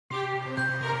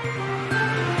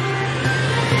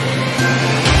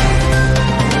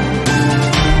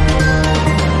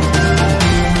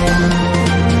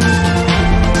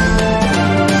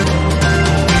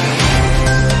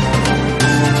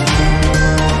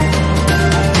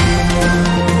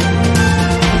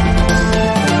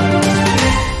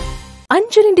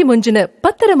95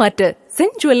 Patharamattu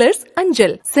saint jewellers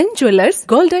Anchal, saint jewellers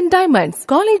gold and diamonds,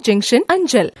 college junction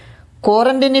Anchal.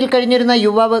 ക്വാറന്റൈനിൽ കഴിഞ്ഞിരുന്ന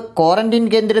യുവാവ് ക്വാറന്റൈൻ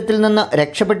കേന്ദ്രത്തിൽ നിന്ന്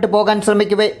രക്ഷപ്പെട്ടു പോകാൻ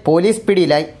ശ്രമിക്കവേ പോലീസ്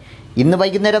പിടിയിലായി. ഇന്ന്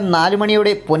വൈകുന്നേരം 4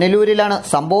 മണിയോടെ പുനലൂരിലാണ്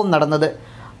സംഭവം നടന്നത്.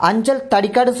 അഞ്ചൽ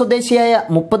തടിക്കാട് സ്വദേശിയായ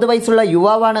 30 വയസ്സുള്ള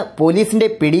യുവാവാണ് പോലീസിന്റെ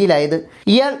പിടിയിലായത്.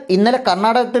 ഇയാൾ ഇന്നലെ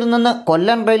കർണാടകത്തിൽ നിന്ന്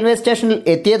കൊല്ലം റെയിൽവേ സ്റ്റേഷനിൽ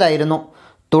എത്തിയതായിരുന്നു.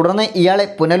 തുടർന്ന് ഇയാളെ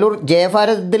പുനലൂർ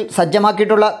ജയഭാരതത്തിൽ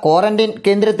സജ്ജമാക്കിയിട്ടുള്ള ക്വാറന്റൈൻ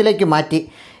കേന്ദ്രത്തിലേക്ക് മാറ്റി.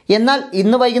 എന്നാൽ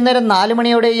ഇന്ന് വൈകുന്നേരം 4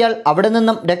 മണിയോടെ ഇയാൾ അവിടെ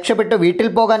നിന്നും രക്ഷപ്പെട്ട് വീട്ടിൽ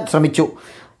പോകാൻ ശ്രമിച്ചു.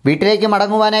 വീട്ടിലേക്ക്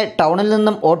മടങ്ങുവാനായി ടൗണിൽ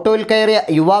നിന്നും ഓട്ടോയിൽ കയറിയ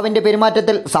യുവാവിന്റെ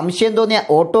പെരുമാറ്റത്തിൽ സംശയം തോന്നിയ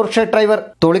ഓട്ടോറിക്ഷ ഡ്രൈവർ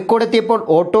തൊളിക്കോടെത്തിയപ്പോൾ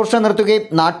ഓട്ടോറിക്ഷ നിർത്തുകയും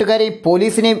നാട്ടുകാരെയും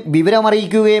പോലീസിനെയും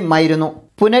വിവരമറിയിക്കുകയുമായിരുന്നു.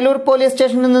 പുനലൂർ പോലീസ്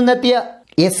സ്റ്റേഷനിൽ നിന്നെത്തിയ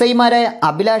SI-മാരായ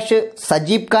അഭിലാഷ്,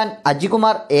 സജീബ് ഖാൻ,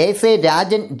 അജികുമാർ, ASI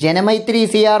രാജൻ, ജനമൈത്രി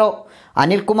CRO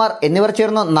അനിൽകുമാർ എന്നിവർ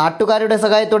ചേർന്ന് നാട്ടുകാരുടെ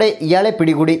സഹായത്തോടെ ഇയാളെ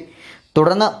പിടികൂടി.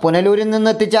 തുടർന്ന് പുനലൂരിൽ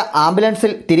നിന്നെത്തിച്ച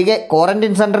ആംബുലൻസിൽ തിരികെ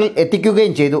ക്വാറന്റൈൻ സെന്ററിൽ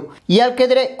എത്തിക്കുകയും ചെയ്തു.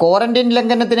 ഇയാൾക്കെതിരെ ക്വാറന്റൈൻ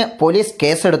ലംഘനത്തിന് പോലീസ്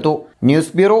കേസെടുത്തു.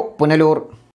 News bureau, Punalur.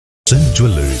 Saint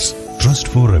jewellers,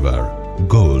 trust for ever,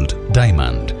 gold,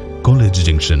 diamond, college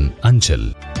junction, Anchal.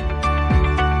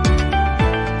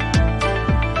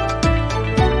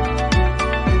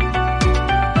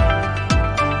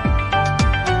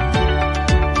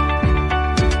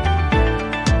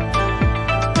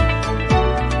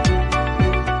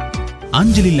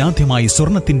 അഞ്ചലിൽ ആദ്യമായി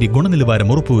സ്വർണത്തിന്റെ ഗുണനിലവാരം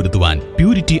ഉറപ്പുവരുത്തുവാൻ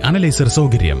പ്യൂരിറ്റി അനലൈസർ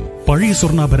സൗകര്യം. പഴയ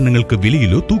സ്വർണ്ണാഭരണങ്ങൾക്ക്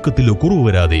വിലയിലോ തൂക്കത്തിലോ കുറവ്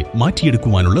വരാതെ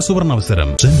മാറ്റിയെടുക്കുവാനുള്ള സുവർണാവസരം.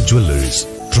 Saint jewellers,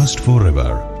 trust for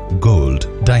ever, gold,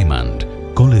 diamond,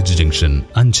 college junction,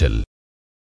 Anchal.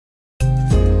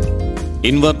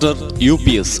 Inverter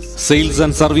UPS sales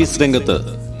and service രംഗത്ത്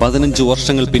 15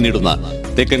 വർഷങ്ങൾ പിന്നിടുന്ന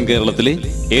തെക്കൻ കേരളത്തിലെ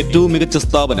ഏറ്റവും മികച്ച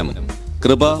സ്ഥാപനം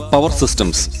കൃപ പവർ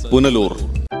സിസ്റ്റംസ്, പുനലൂർ.